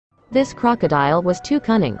This crocodile was too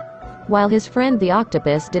cunning. While his friend the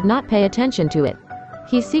octopus did not pay attention to it.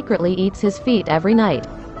 He secretly eats his feet every night.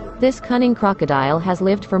 This cunning crocodile has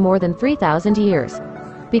lived for more than 3,000 years.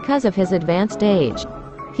 Because of his advanced age,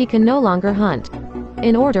 he can no longer hunt.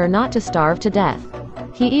 In order not to starve to death,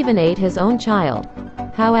 he even ate his own child.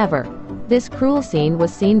 However, this cruel scene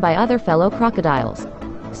was seen by other fellow crocodiles,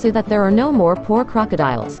 so that there are no more poor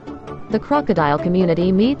crocodiles. The crocodile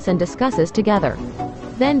community meets and discusses together,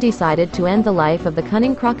 then decided to end the life of the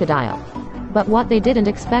cunning crocodile. But what they didn't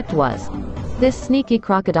expect was, this sneaky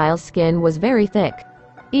crocodile's skin was very thick.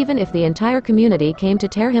 Even if the entire community came to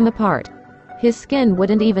tear him apart, his skin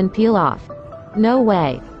wouldn't even peel off. No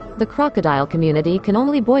way. The crocodile community can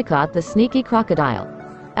only boycott the sneaky crocodile.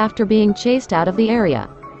 After being chased out of the area,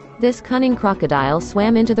 this cunning crocodile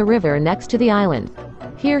swam into the river next to the island.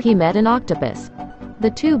 Here he met an octopus.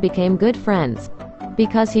 The two became good friends.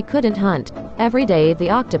 Because he couldn't hunt, every day the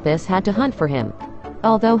octopus had to hunt for him.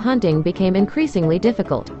 Although hunting became increasingly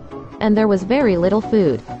difficult, and there was very little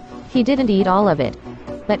food, he didn't eat all of it,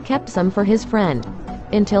 but kept some for his friend.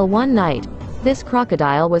 Until one night, this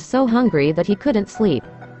crocodile was so hungry that he couldn't sleep.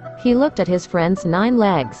 He looked at his friend's 9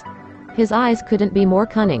 legs. His eyes couldn't be more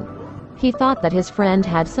cunning. He thought that his friend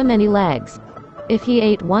had so many legs. If he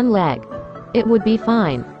ate one leg, it would be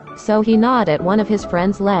fine. So he gnawed at one of his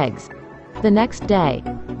friend's legs. The next day,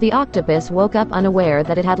 the octopus woke up unaware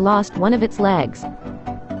that it had lost one of its legs.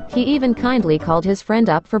 He even kindly called his friend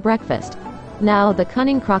up for breakfast. Now the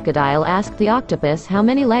cunning crocodile asked the octopus how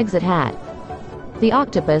many legs it had. The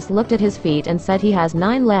octopus looked at his feet and said he has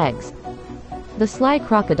 9 legs. The sly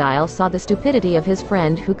crocodile saw the stupidity of his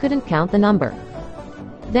friend who couldn't count the number.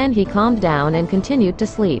 Then he calmed down and continued to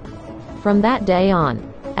sleep. From that day on,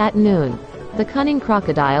 at noon, the cunning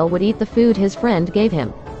crocodile would eat the food his friend gave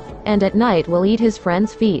him, and at night will eat his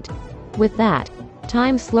friend's feet. With that,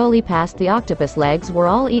 time slowly passed. The octopus legs were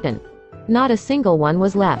all eaten. Not a single one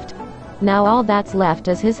was left. Now all that's left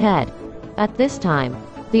is his head. At this time,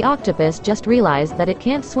 the octopus just realized that it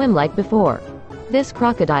can't swim like before. This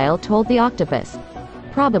crocodile told the octopus,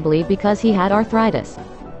 probably because he had arthritis,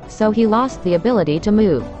 so he lost the ability to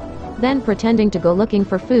move. Then pretending to go looking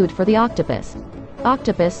for food for the octopus.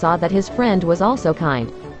 Octopus saw that his friend was also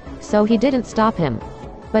kind, so he didn't stop him.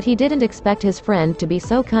 But he didn't expect his friend to be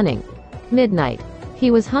so cunning. Midnight,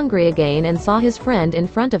 he was hungry again and saw his friend in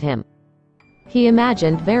front of him. He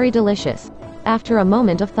imagined very delicious. After a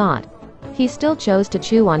moment of thought, he still chose to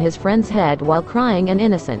chew on his friend's head while crying and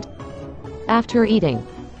innocent. After eating,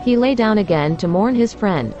 he lay down again to mourn his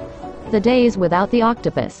friend. The days without the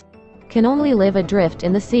octopus can only live adrift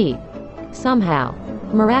in the sea. Somehow,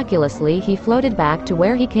 miraculously he floated back to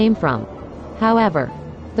where he came from. However,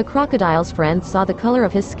 the crocodile's friend saw the color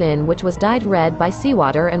of his skin, which was dyed red by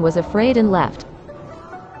seawater, and was afraid and left.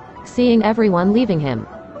 Seeing everyone leaving him,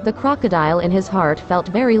 the crocodile in his heart felt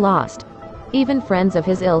very lost. Even friends of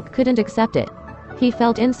his ilk couldn't accept it. He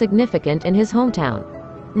felt insignificant in his hometown.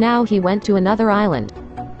 Now he went to another island.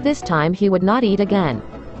 This time he would not eat again.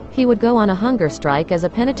 He would go on a hunger strike as a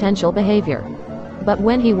penitential behavior. But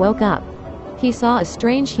when he woke up, he saw a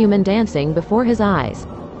strange human dancing before his eyes.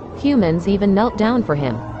 Humans even knelt down for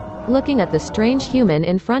him. Looking at the strange human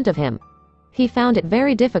in front of him, he found it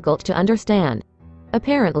very difficult to understand.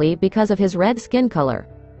 Apparently because of his red skin color,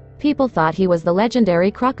 people thought he was the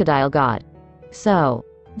legendary crocodile god. So,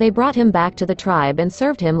 they brought him back to the tribe and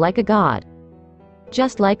served him like a god.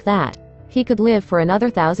 Just like that, he could live for another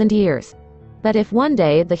 1,000 years. But if one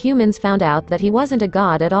day the humans found out that he wasn't a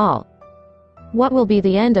god at all, what will be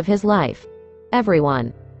the end of his life?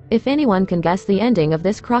 Everyone, if anyone can guess the ending of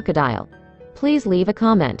this crocodile, please leave a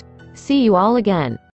comment. See you all again.